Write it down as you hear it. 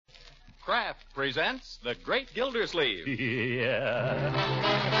Kraft presents The Great Gildersleeve. The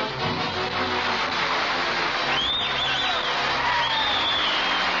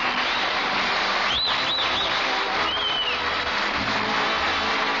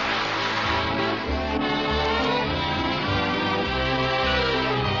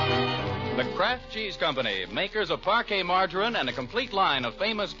Kraft Cheese Company, makers of Parquet margarine and a complete line of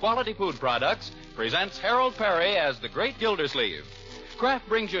famous quality food products, presents Harold Perry as The Great Gildersleeve. Kraft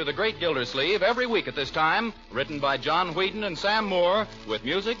brings you The Great Gildersleeve every week at this time, written by John Whedon and Sam Moore, with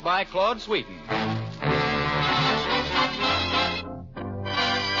music by Claude Sweeten.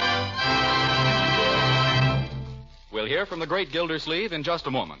 We'll hear from The Great Gildersleeve in just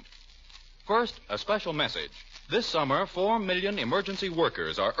a moment. First, a special message. This summer, 4 million emergency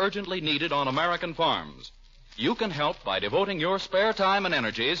workers are urgently needed on American farms. You can help by devoting your spare time and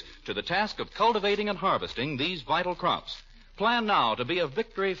energies to the task of cultivating and harvesting these vital crops. Plan now to be a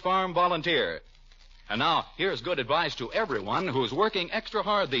Victory Farm volunteer. And now, here's good advice to everyone who's working extra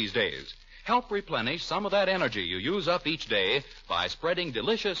hard these days. Help replenish some of that energy you use up each day by spreading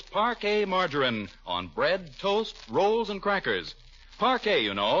delicious Parquet margarine on bread, toast, rolls, and crackers. Parquet,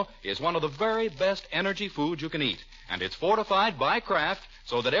 you know, is one of the very best energy foods you can eat, and it's fortified by Kraft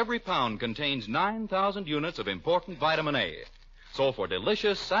so that every pound contains 9,000 units of important vitamin A. So for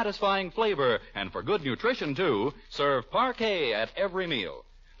delicious, satisfying flavor and for good nutrition, too, serve Parquet at every meal.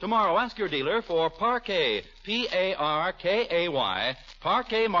 Tomorrow, ask your dealer for Parquet, P-A-R-K-A-Y,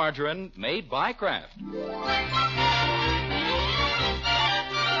 Parquet margarine made by Kraft.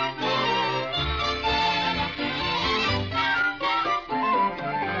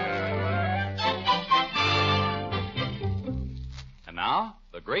 And now,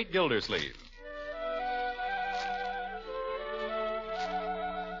 The Great Gildersleeve.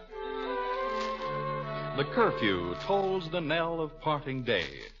 The curfew tolls the knell of parting day.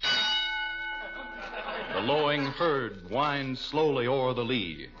 The lowing herd winds slowly o'er the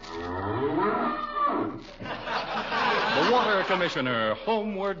lea. The water commissioner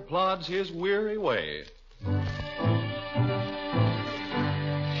homeward plods his weary way.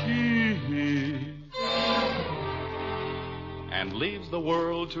 And leaves the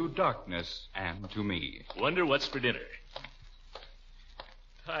world to darkness and to me. Wonder what's for dinner.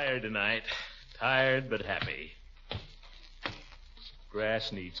 Tired tonight. Tired but happy.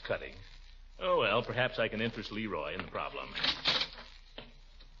 Grass needs cutting. Oh, well, perhaps I can interest Leroy in the problem.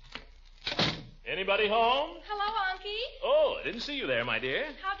 Anybody home? Hello, Unky. Oh, I didn't see you there, my dear.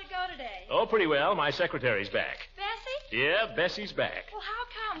 How'd it go today? Oh, pretty well. My secretary's back. Bessie? Yeah, Bessie's back. Well, how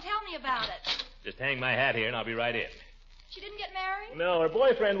come? Tell me about it. Just hang my hat here and I'll be right in. She didn't get married? No, her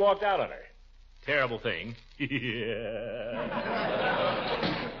boyfriend walked out on her. Terrible thing. Good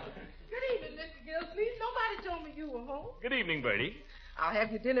evening, Mr. Gildersleeve. Nobody told me you were home. Good evening, Bertie. I'll have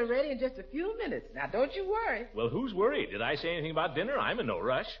your dinner ready in just a few minutes. Now, don't you worry. Well, who's worried? Did I say anything about dinner? I'm in no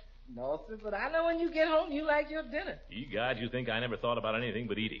rush. No, sir, but I know when you get home, you like your dinner. Ye God, you think I never thought about anything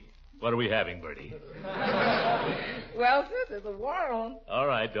but eating. What are we having, Bertie? Well, sir, there's a war on. All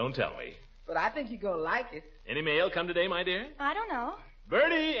right, don't tell me. But I think you're going to like it. Any mail come today, my dear? I don't know.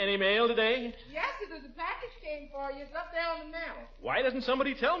 Bertie, any mail today? Yes, sir, there's a package came for you. It's up there on the mantel. Why doesn't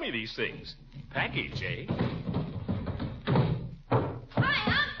somebody tell me these things? Package, eh? Hi,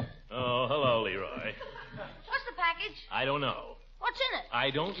 Unc. Oh, hello, Leroy. What's the package? I don't know. What's in it?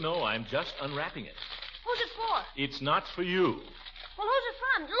 I don't know. I'm just unwrapping it. Who's it for? It's not for you. Well, who's it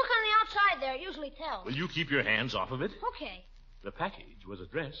from? Look on the outside there. It usually tells. Will you keep your hands off of it? Okay. The package was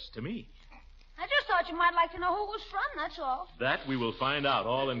addressed to me. I just thought you might like to know who it was from, that's all. That we will find out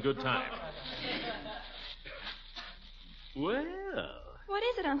all in good time. Well. What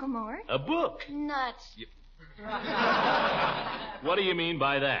is it, Uncle Mort? A book. Nuts. What do you mean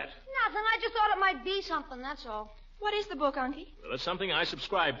by that? Nothing. I just thought it might be something, that's all. What is the book, Unky? Well, it's something I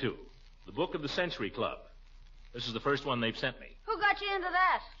subscribe to. The Book of the Century Club. This is the first one they've sent me. Who got you into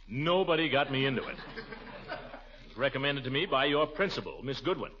that? Nobody got me into it. It was recommended to me by your principal, Miss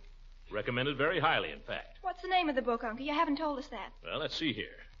Goodwin. Recommended very highly, in fact. What's the name of the book, Unky? You haven't told us that. Well, let's see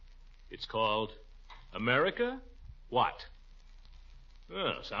here. It's called America What?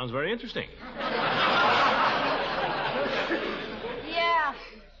 Oh, sounds very interesting. Yeah.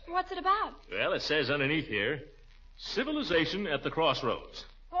 What's it about? Well, it says underneath here, Civilization at the Crossroads.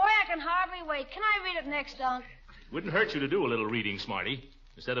 Boy, I can hardly wait. Can I read it next, Unc? Wouldn't hurt you to do a little reading, Smarty,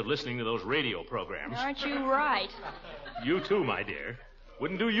 instead of listening to those radio programs. Aren't you right? You too, my dear.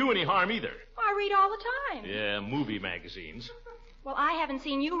 Wouldn't do you any harm either. I read all the time. Yeah, movie magazines. Well, I haven't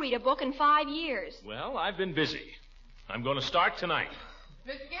seen you read a book in 5 years. Well, I've been busy. I'm going to start tonight.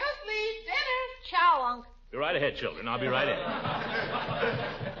 Mr. Gildersleeve, dinner. Ciao, Unc. Go right ahead, children. I'll be right in.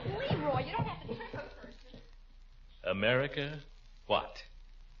 Leroy, America What?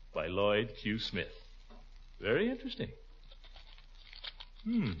 By Lloyd Q. Smith. Very interesting.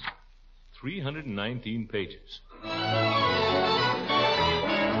 319 pages.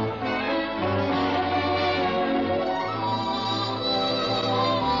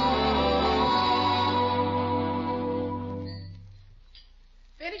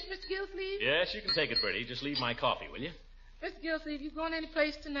 Finished, Mr. Gildersleeve? Yes, you can take it, Bertie. Just leave my coffee, will you? Mr. Gildersleeve, you going any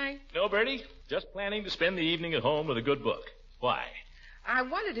place tonight? No, Bertie. Just planning to spend the evening at home with a good book. Why? I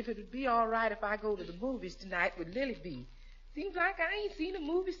wondered if it would be all right if I go to the movies tonight with Lily B. Seems like I ain't seen a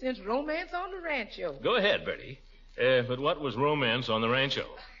movie since Romance on the Rancho. Go ahead, Bertie. But what was Romance on the Rancho?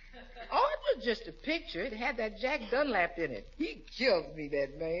 Oh, it was just a picture. It had that Jack Dunlap in it. He kills me,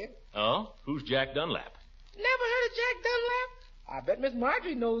 that man. Oh? Who's Jack Dunlap? Never heard of Jack Dunlap? I bet Miss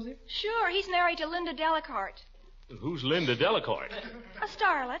Marjorie knows him. Sure, he's married to Linda Delacourt. Who's Linda Delacourt? A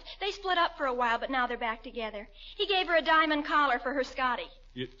starlet. They split up for a while, but now they're back together. He gave her a diamond collar for her Scotty.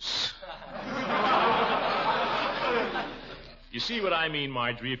 You see what I mean,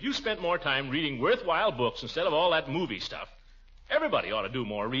 Marjorie? If you spent more time reading worthwhile books instead of all that movie stuff, everybody ought to do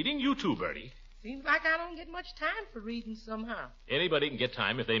more reading. You too, Bertie. Seems like I don't get much time for reading somehow. Anybody can get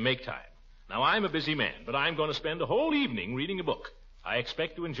time if they make time. Now, I'm a busy man, but I'm going to spend a whole evening reading a book. I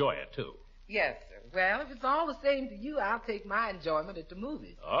expect to enjoy it, too. Yes, sir. Well, if it's all the same to you, I'll take my enjoyment at the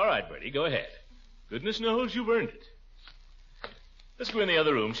movies. All right, Bertie, go ahead. Goodness knows you've earned it. Let's go in the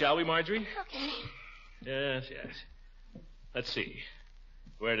other room, shall we, Marjorie? Okay. Yes. Let's see.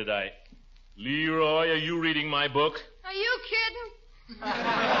 Where did I... Leroy, are you reading my book? Are you kidding?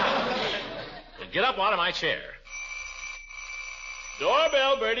 Well, get up out of my chair.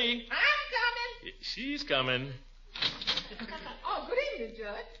 Doorbell, Bertie. I'm coming. She's coming. Oh, good evening,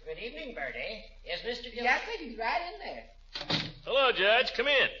 Judge. Good evening, Bertie. Is Mr. Gildersleeve? Yes, sir, he's right in there. Hello, Judge. Come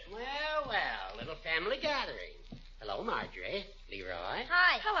in. Well, little family gathering. Hello, Marjorie. Leroy.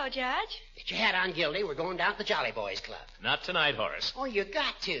 Hi. Hello, Judge. Get your hat on, Gildy. We're going down to the Jolly Boys Club. Not tonight, Horace. Oh, you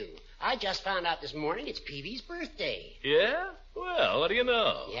got to. I just found out this morning it's Peavy's birthday. Yeah? Well, what do you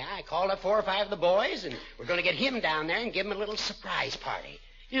know? Yeah, I called up 4 or 5 of the boys, and we're going to get him down there and give him a little surprise party.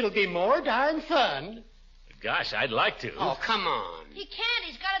 It'll be more darn fun. Gosh, I'd like to. Oh, come on. He can't.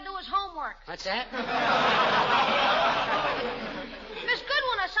 He's got to do his homework. What's that? Miss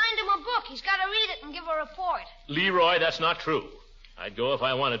Goodwin assigned him a book. He's got to read it and give a report. Leroy, that's not true. I'd go if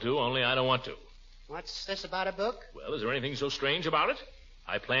I wanted to, only I don't want to. What's this about a book? Well, is there anything so strange about it?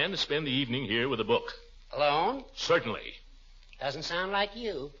 I plan to spend the evening here with a book. Alone? Certainly. Doesn't sound like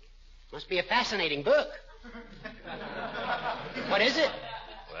you. Must be a fascinating book. What is it?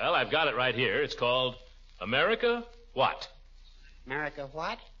 Well, I've got it right here. It's called America What? America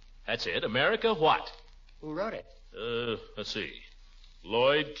what? That's it. America What? Who wrote it? Let's see.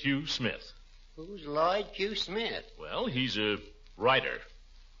 Lloyd Q. Smith. Who's Lloyd Q. Smith? Well, he's a writer.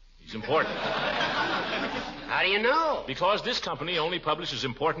 He's important. How do you know? Because this company only publishes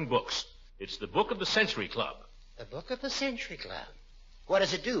important books. It's the Book of the Century Club. The Book of the Century Club. What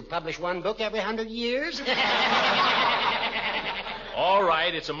does it do? Publish one book every 100 years? All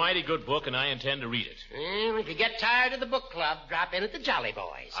right, it's a mighty good book, and I intend to read it. Well, if you get tired of the book club, drop in at the Jolly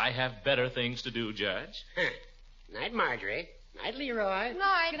Boys. I have better things to do, Judge. Night, Marjorie. Night, Leroy. Good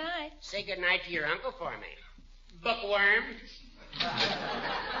night. Good night. Say good night to your uncle for me. Bookworm.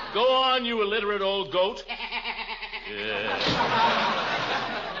 Go on, you illiterate old goat.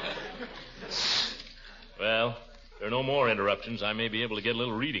 Well, there are no more interruptions. I may be able to get a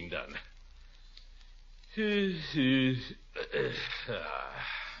little reading done.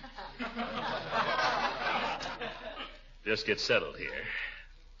 Just get settled here.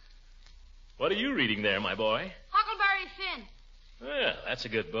 What are you reading there, my boy? Huckleberry Finn. Well, that's a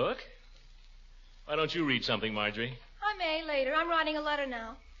good book. Why don't you read something, Marjorie? I may later. I'm writing a letter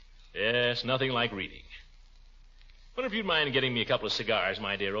now. Yes, nothing like reading. Wonder if you'd mind getting me a couple of cigars,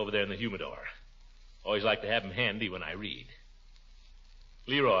 my dear, over there in the humidor. Always like to have them handy when I read.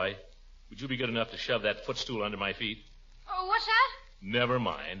 Leroy, would you be good enough to shove that footstool under my feet? Oh, what's that? Never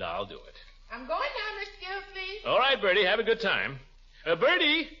mind, I'll do it. I'm going now, Mr. Gildersleeve. All right, Bertie, have a good time.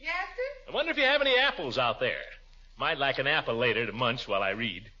 Bertie, Yes, sir? I wonder if you have any apples out there. Might like an apple later to munch while I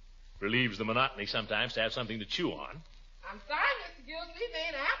read. Relieves the monotony sometimes to have something to chew on. I'm sorry, Mr. Gildersleeve. There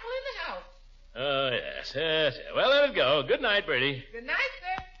ain't an apple in the house. Oh, yes. Well, let it go. Good night, Bertie. Good night,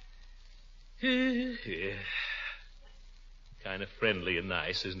 sir. Yeah. Kind of friendly and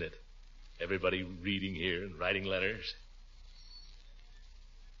nice, isn't it? Everybody reading here and writing letters.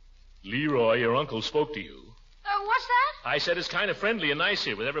 Leroy, your uncle spoke to you. What's that? I said it's kind of friendly and nice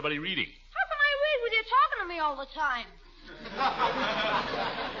here with everybody reading. How can I read with you talking to me all the time?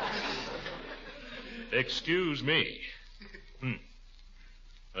 Excuse me.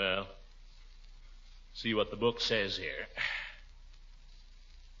 Well, see what the book says here.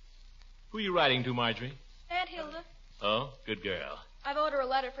 Who are you writing to, Marjorie? Aunt Hilda. Oh, good girl. I've owed her a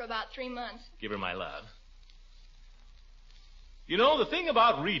letter for about 3 months. Give her my love. You know, the thing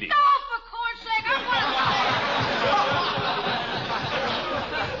about reading... No, for corn's sake, I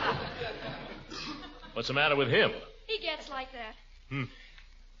want What's the matter with him? He gets like that.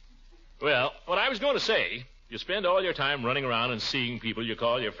 Well, what I was going to say, you spend all your time running around and seeing people you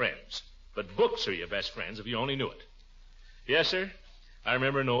call your friends. But books are your best friends if you only knew it. Yes, sir. I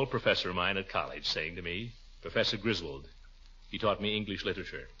remember an old professor of mine at college saying to me, Professor Griswold, he taught me English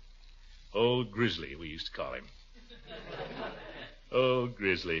literature. Old Grizzly, we used to call him. Oh,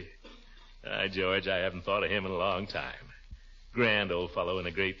 Grizzly. George, I haven't thought of him in a long time. Grand old fellow and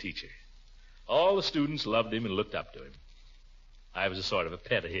a great teacher. All the students loved him and looked up to him. I was a sort of a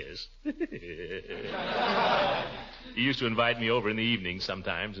pet of his. He used to invite me over in the evenings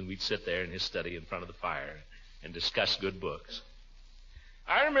sometimes, and we'd sit there in his study in front of the fire and discuss good books.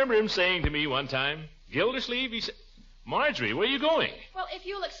 I remember him saying to me one time, Gildersleeve, he said, Marjorie, where are you going? Well, if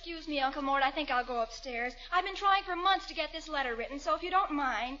you'll excuse me, Uncle Mort, I think I'll go upstairs. I've been trying for months to get this letter written, so if you don't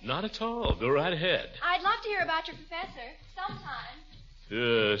mind... Not at all. Go right ahead. I'd love to hear about your professor sometime.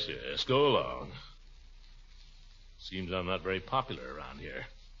 Yes, yes. Go along. Seems I'm not very popular around here.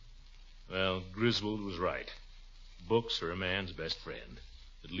 Well, Griswold was right. Books are a man's best friend.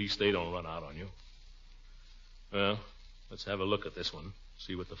 At least they don't run out on you. Well, let's have a look at this one,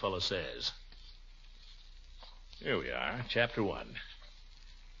 see what the fellow says. Here we are, Chapter 1.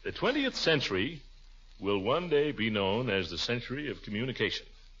 The 20th century will one day be known as the century of communication.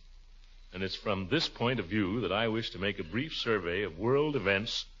 And it's from this point of view that I wish to make a brief survey of world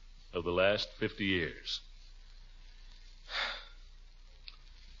events of the last 50 years.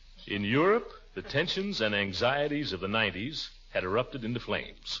 In Europe, the tensions and anxieties of the 90s had erupted into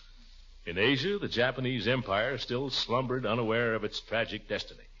flames. In Asia, the Japanese Empire still slumbered unaware of its tragic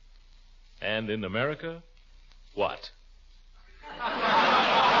destiny. And in America, what?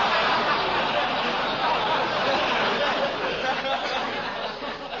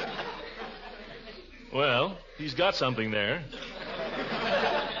 Well, he's got something there.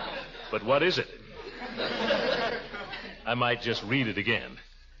 But what is it? I might just read it again.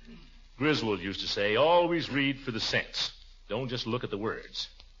 Griswold used to say, always read for the sense. Don't just look at the words.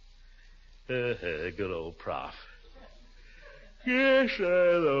 Good old prof. Yes,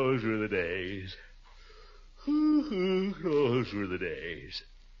 sir, those were the days. Those were the days.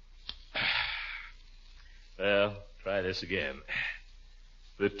 Well, try this again.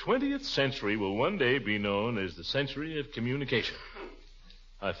 The 20th century will one day be known as the century of communication.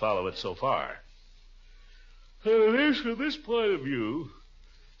 I follow it so far. And it is from this point of view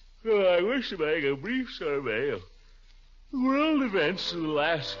that I wish to make a brief survey of world events of the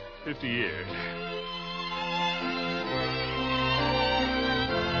last 50 years.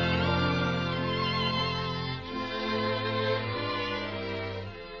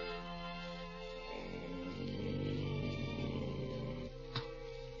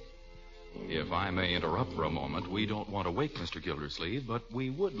 If I may interrupt for a moment, we don't want to wake Mr. Gildersleeve, but we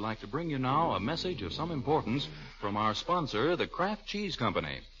would like to bring you now a message of some importance from our sponsor, the Kraft Cheese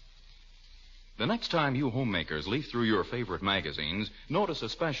Company. The next time you homemakers leaf through your favorite magazines, notice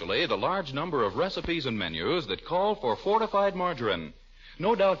especially the large number of recipes and menus that call for fortified margarine.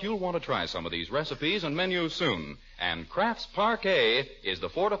 No doubt you'll want to try some of these recipes and menus soon. And Kraft's Parquet is the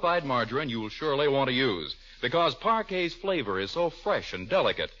fortified margarine you'll surely want to use, because Parquet's flavor is so fresh and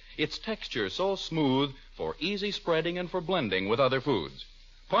delicate, its texture so smooth for easy spreading and for blending with other foods.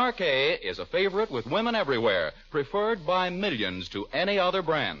 Parquet is a favorite with women everywhere, preferred by millions to any other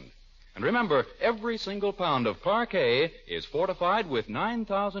brand. And remember, every single pound of Parquet is fortified with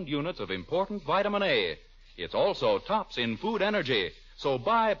 9,000 units of important vitamin A. It's also tops in food energy, so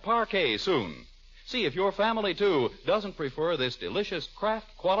buy Parquet soon. See if your family, too, doesn't prefer this delicious Kraft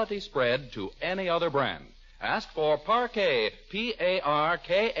quality spread to any other brand. Ask for Parquet,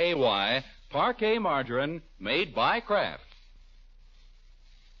 P-A-R-K-A-Y, Parquet margarine made by Kraft.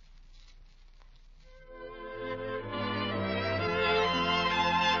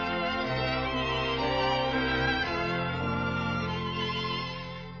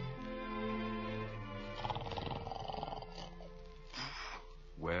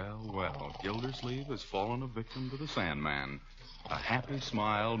 Well, Gildersleeve has fallen a victim to the Sandman. A happy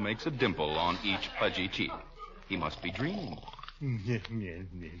smile makes a dimple on each pudgy cheek. He must be dreaming.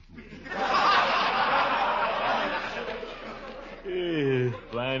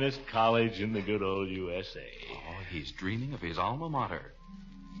 Finest college in the good old USA. Oh, he's dreaming of his alma mater.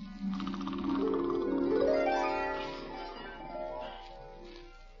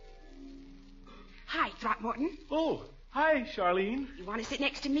 Hi, Charlene. You want to sit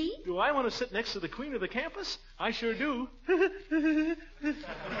next to me? Do I want to sit next to the queen of the campus? I sure do. This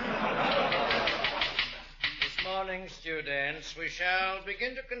morning, students, we shall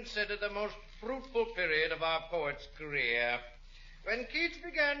begin to consider the most fruitful period of our poet's career, when Keats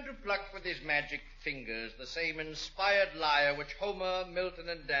began to pluck with his magic fingers the same inspired lyre which Homer, Milton,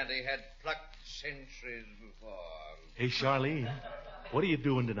 and Dante had plucked centuries before. Hey, Charlene, what are you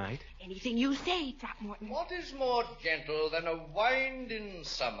doing tonight? Anything you say, Throckmorton. What is more gentle than a wind in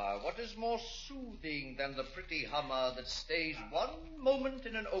summer? What is more soothing than the pretty hummer that stays one moment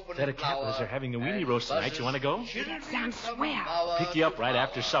in an open Is that a flower? Catlers are having a weenie roast tonight. You want to go? That sounds swell. I'll pick you up right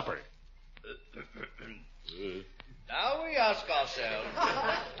after supper. Now we ask ourselves,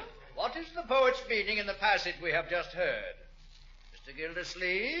 what is the poet's meaning in the passage we have just heard? Mr.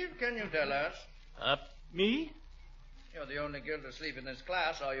 Gildersleeve, can you tell us? Me? You're the only Gildersleeve in this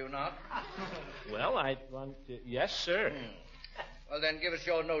class, are you not? Well, I want to... Yes, sir. Well, then give us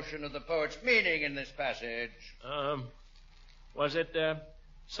your notion of the poet's meaning in this passage. Was it,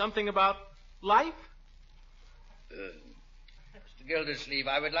 something about life? Mr. Gildersleeve,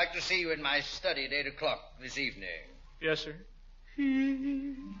 I would like to see you in my study at 8 o'clock this evening. Yes, sir.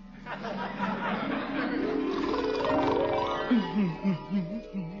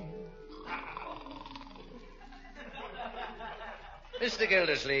 Mr.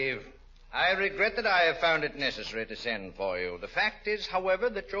 Gildersleeve, I regret that I have found it necessary to send for you. The fact is, however,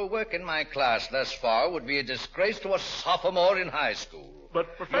 that your work in my class thus far would be a disgrace to a sophomore in high school.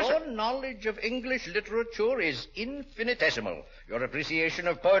 But, Professor... Your knowledge of English literature is infinitesimal. Your appreciation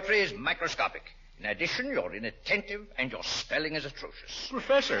of poetry is microscopic. In addition, you're inattentive and your spelling is atrocious.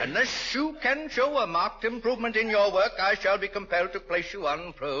 Professor... Unless you can show a marked improvement in your work, I shall be compelled to place you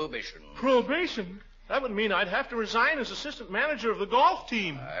on probation. Probation? That would mean I'd have to resign as assistant manager of the golf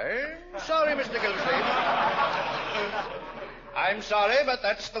team. I'm sorry, Mr. Gildersleeve. I'm sorry, but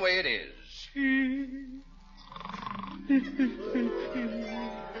that's the way it is.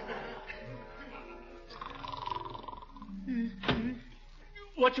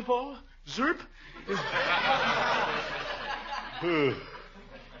 What you for? Zerp?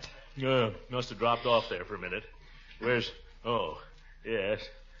 Must have dropped off there for a minute. Where's... Oh, yes,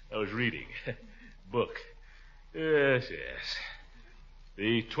 I was reading. Book. Yes.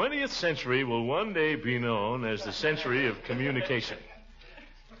 The 20th century will one day be known as the century of communication.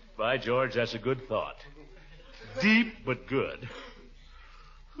 By George, that's a good thought. Deep but good.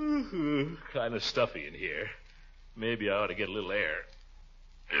 Kind of stuffy in here. Maybe I ought to get a little air.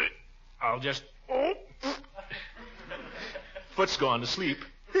 I'll just... Oh. Foot's gone to sleep.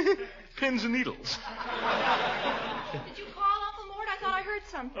 Pins and needles. Did you call, Uncle Mort? I thought I heard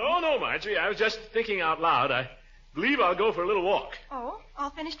something. Oh, no, Marjorie. I was just thinking out loud. I believe I'll go for a little walk. Oh,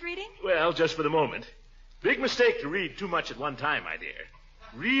 all finished reading? Well, just for the moment. Big mistake to read too much at one time, my dear.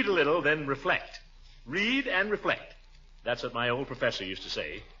 Read a little, then reflect. Read and reflect. That's what my old professor used to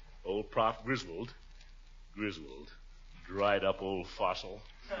say. Old Prof. Griswold. Dried up old fossil.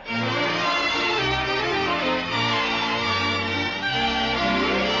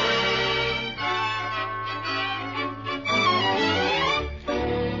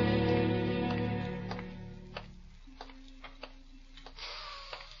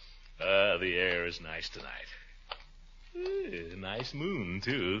 The air is nice tonight. Nice moon,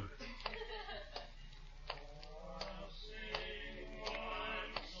 too.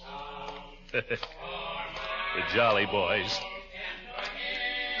 The Jolly Boys.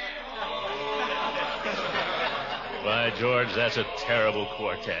 By George, that's a terrible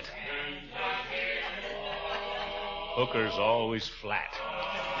quartet. Hooker's always flat.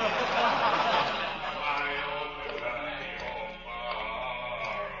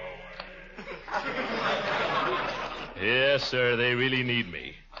 Yes, sir, they really need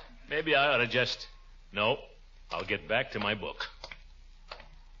me. Maybe I ought to just... No, I'll get back to my book.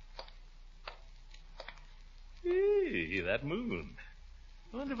 Hey, that moon.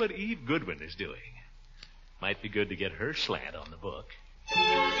 I wonder what Eve Goodwin is doing. Might be good to get her slant on the book.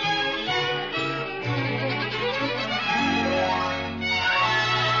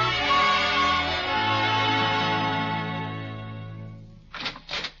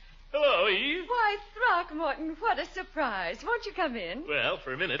 Hello, Eve. Why, Throckmorton, what a surprise. Won't you come in? Well,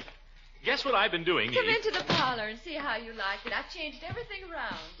 for a minute. Guess what I've been doing, Come Eve? into the parlor and see how you like it. I've changed everything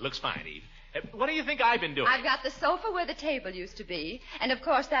around. Looks fine, Eve. What do you think I've been doing? I've got the sofa where the table used to be, and of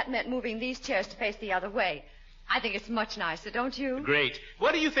course that meant moving these chairs to face the other way. I think it's much nicer, don't you? Great.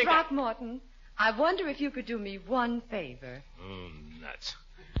 What do you think... Throckmorton, I wonder if you could do me one favor. Oh, nuts.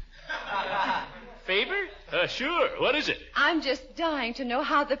 Favor? Sure. What is it? I'm just dying to know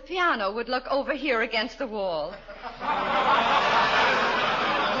how the piano would look over here against the wall.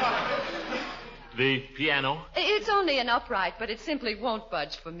 The piano? It's only an upright, but it simply won't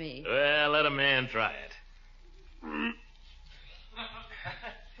budge for me. Well, let a man try it.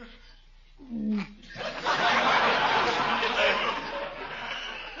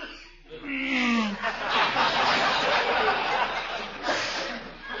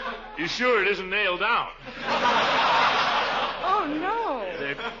 You sure it isn't nailed down? Oh, no.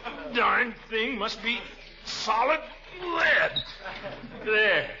 The darn thing must be solid lead.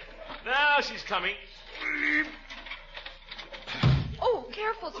 There. Now she's coming. Oh,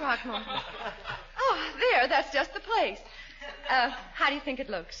 careful, Throckmorton. Oh, there, that's just the place. How do you think it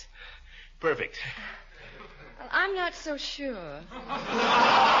looks? Perfect. Well, I'm not so sure.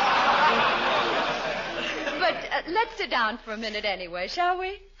 But let's sit down for a minute anyway, shall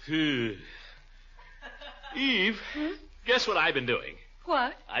we? Eve, guess what I've been doing?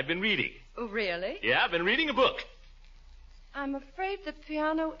 What? I've been reading. Oh, really? Yeah, I've been reading a book. I'm afraid the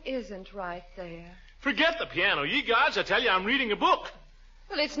piano isn't right there. Forget the piano. Ye gods, I tell you, I'm reading a book.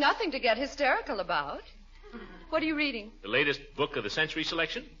 Well, it's nothing to get hysterical about. What are you reading? The latest book of the century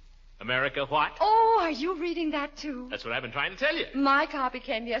selection. America What? Oh, are you reading that, too? That's what I've been trying to tell you. My copy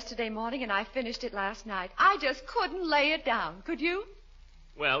came yesterday morning, and I finished it last night. I just couldn't lay it down. Could you?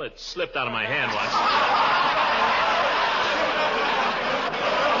 Well, it slipped out of my hand once.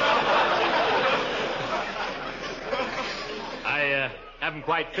 I haven't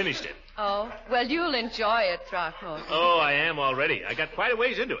quite finished it. Oh, well, you'll enjoy it, Throckmorton. Oh, I am already. I got quite a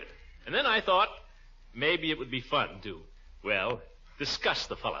ways into it. And then I thought maybe it would be fun to, well, discuss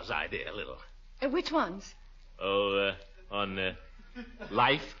the fellow's idea a little. Which ones? Oh, on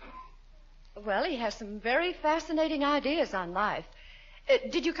life. Well, he has some very fascinating ideas on life.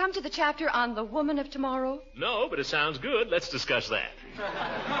 Did you come to the chapter on the woman of tomorrow? No, but it sounds good. Let's discuss that.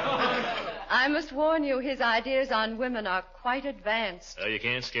 I must warn you, his ideas on women are quite advanced. Oh, you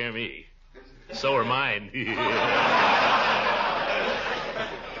can't scare me. So are mine.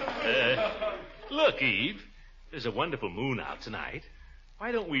 Look, Eve, there's a wonderful moon out tonight.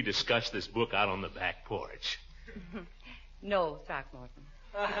 Why don't we discuss this book out on the back porch? No, Throckmorton.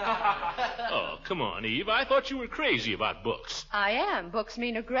 Oh, come on, Eve. I thought you were crazy about books. I am. Books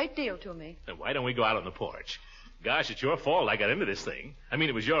mean a great deal to me. Then why don't we go out on the porch? Gosh, it's your fault I got into this thing. I mean,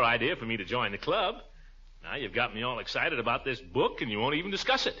 it was your idea for me to join the club. Now you've got me all excited about this book, and you won't even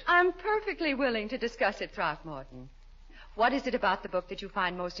discuss it. I'm perfectly willing to discuss it, Throckmorton. What is it about the book that you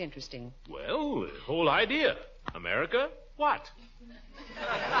find most interesting? Well, the whole idea. America, what?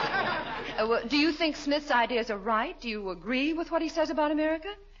 Well, do you think Smith's ideas are right? Do you agree with what he says about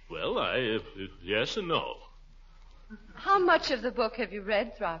America? Well, yes and no. How much of the book have you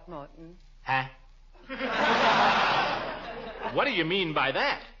read, Throckmorton? Huh? What do you mean by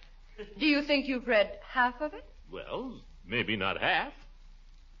that? Do you think you've read half of it? Well, maybe not half.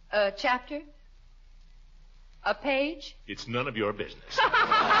 A chapter? A page? It's none of your business.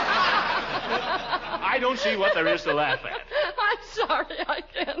 I don't see what there is to laugh at. I'm sorry, I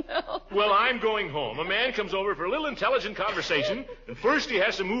can't help. Well, I'm going home. A man comes over for a little intelligent conversation, and first he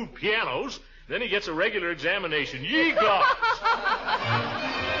has to move pianos, then he gets a regular examination. Ye gods!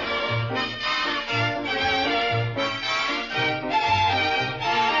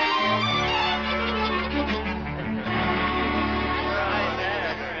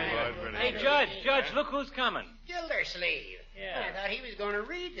 Judge, look who's coming. Gildersleeve. Yeah. I thought he was going to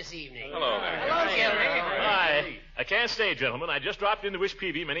read this evening. Hello there. Hello, Gildersleeve. Hi. I can't stay, gentlemen. I just dropped in to wish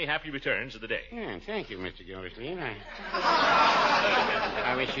Peavy many happy returns of the day. Yeah, thank you, Mr. Gildersleeve.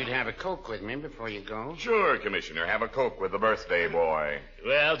 I wish you'd have a Coke with me before you go. Sure, Commissioner. Have a Coke with the birthday boy.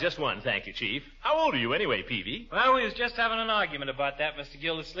 Well, just one, thank you, Chief. How old are you anyway, Peavy? Well, we was just having an argument about that, Mr.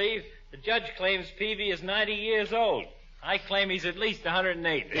 Gildersleeve. The judge claims Peavy is 90 years old. I claim he's at least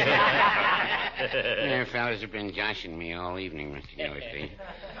 108. Yeah, fellas have been joshing me all evening, Mr. Gildersleeve.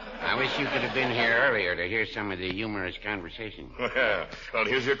 I wish you could have been here earlier to hear some of the humorous conversation. Well,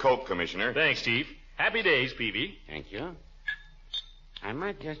 here's your Coke, Commissioner. Thanks, Chief. Happy days, Peavy. Thank you. I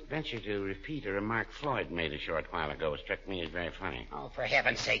might just venture to repeat a remark Floyd made a short while ago. It struck me as very funny. Oh, for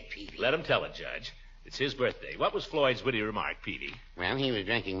heaven's sake, Peavy. Let him tell it, Judge. It's his birthday. What was Floyd's witty remark, Peavy? Well, he was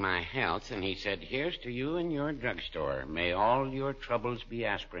drinking my health, and he said, "Here's to you and your drugstore. May all your troubles be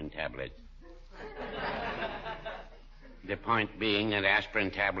aspirin tablets." The point being that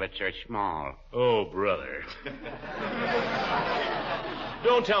aspirin tablets are small. Oh, brother.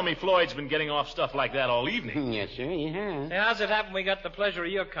 Don't tell me Floyd's been getting off stuff like that all evening. Yes, sir, he has. Hey, how's it happen we got the pleasure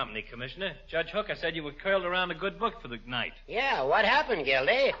of your company, Commissioner? Judge Hooker said you were curled around a good book for the night. Yeah, what happened,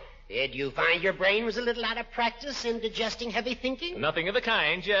 Gildy? Did you find your brain was a little out of practice in digesting heavy thinking? Nothing of the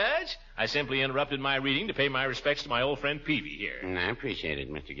kind, Judge. I simply interrupted my reading to pay my respects to my old friend Peavy here. I appreciate it,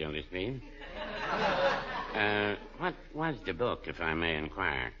 Mr. Gildersleeve. What was the book, if I may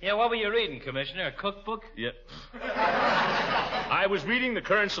inquire? Yeah, what were you reading, Commissioner? A cookbook? Yep. I was reading the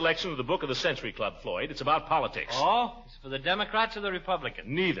current selection of the Book of the Century Club, Floyd. It's about politics. Oh? It's for the Democrats or the Republicans?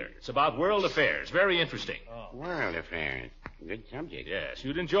 Neither. It's about world affairs. Very interesting. Oh. World affairs. Good subject. Yes,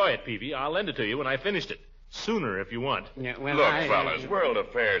 you'd enjoy it, Peavy. I'll lend it to you when I finished it. Sooner, if you want. Yeah, well, Look, fellas, world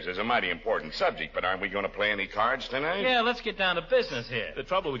affairs is a mighty important subject, but aren't we going to play any cards tonight? Yeah, let's get down to business here. The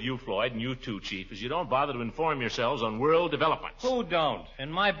trouble with you, Floyd, and you too, Chief, is you don't bother to inform yourselves on world developments. Who don't? In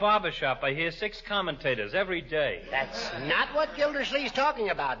my barber shop, I hear 6 commentators every day. That's not what Gildersleeve's talking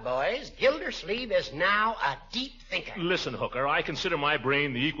about, boys. Gildersleeve is now a deep thinker. Listen, Hooker, I consider my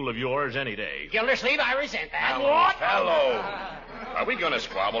brain the equal of yours any day. Gildersleeve, I resent that. Hello. Are we going to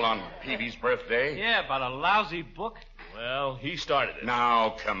squabble on Peavy's birthday? Yeah, about a lousy book. Well, he started it.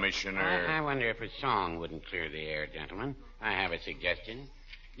 Now, Commissioner. I wonder if a song wouldn't clear the air, gentlemen. I have a suggestion.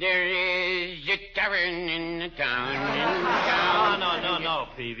 There is a tavern in the town. No,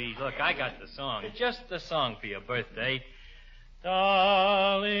 Peavy. Look, I got the song. Just the song for your birthday.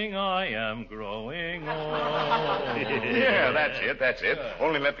 Darling, I am growing old. Yeah, that's it.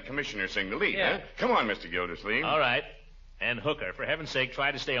 Only let the Commissioner sing the lead, huh? Come on, Mr. Gildersleeve. All right. And Hooker, for heaven's sake,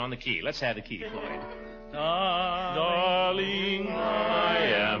 try to stay on the key. Let's have the key, Floyd. Darling, I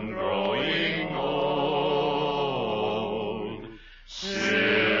am growing old.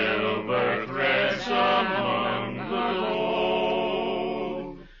 Silver threads among the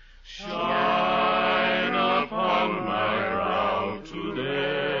gold shine upon my brow today.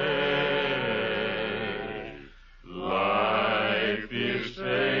 Life is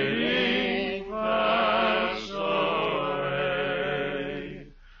fading fast away,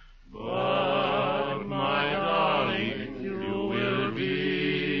 but my darling, you will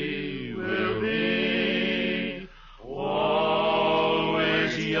be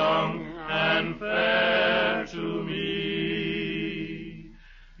always young and fair to me.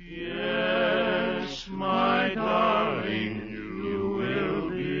 Yes, my darling, you will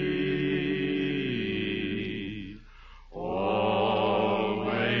be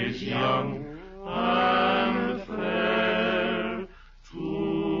always young and fair to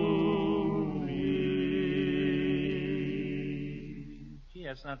me. Gee,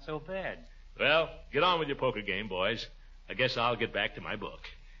 that's not so bad. Well, get on with your poker game, boys. I guess I'll get back to my book.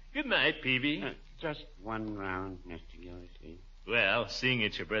 Good night, Peavy. Just one round, Mr. Gildersleeve. Well, seeing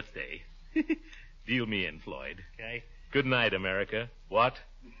it's your birthday, deal me in, Floyd. Okay. Good night, America. What?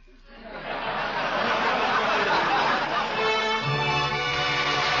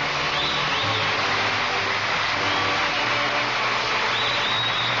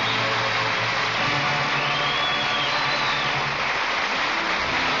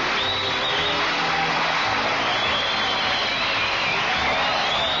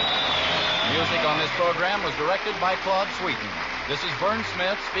 Music on this program was directed by Claude Sweeten. This is Vern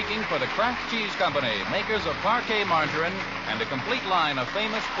Smith speaking for the Kraft Cheese Company, makers of parquet margarine and a complete line of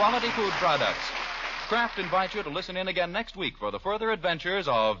famous quality food products. Kraft invites you to listen in again next week for the further adventures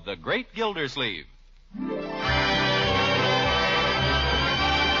of the Great Gildersleeve.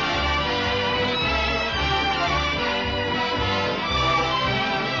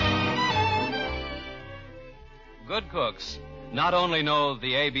 Good cooks not only know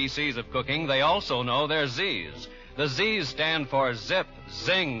the ABCs of cooking, they also know their Z's. The Z's stand for zip,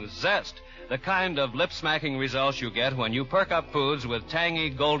 zing, zest, the kind of lip-smacking results you get when you perk up foods with tangy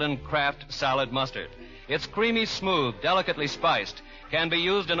golden Kraft salad mustard. It's creamy smooth, delicately spiced, can be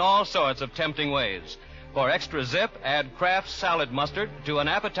used in all sorts of tempting ways. For extra zip, add Kraft salad mustard to an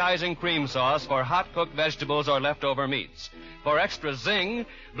appetizing cream sauce for hot-cooked vegetables or leftover meats. For extra zing,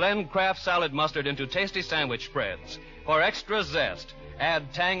 blend Kraft salad mustard into tasty sandwich spreads. For extra zest,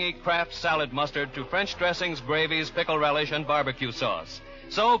 add tangy Kraft salad mustard to French dressings, gravies, pickle relish, and barbecue sauce.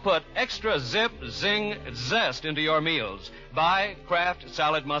 So put extra zip, zing, zest into your meals. Buy Kraft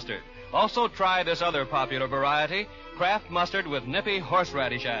salad mustard. Also try this other popular variety, Kraft mustard with nippy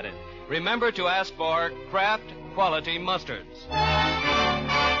horseradish added. Remember to ask for Kraft quality mustards.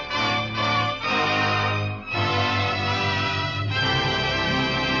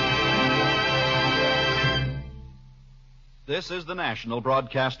 This is the National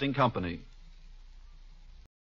Broadcasting Company.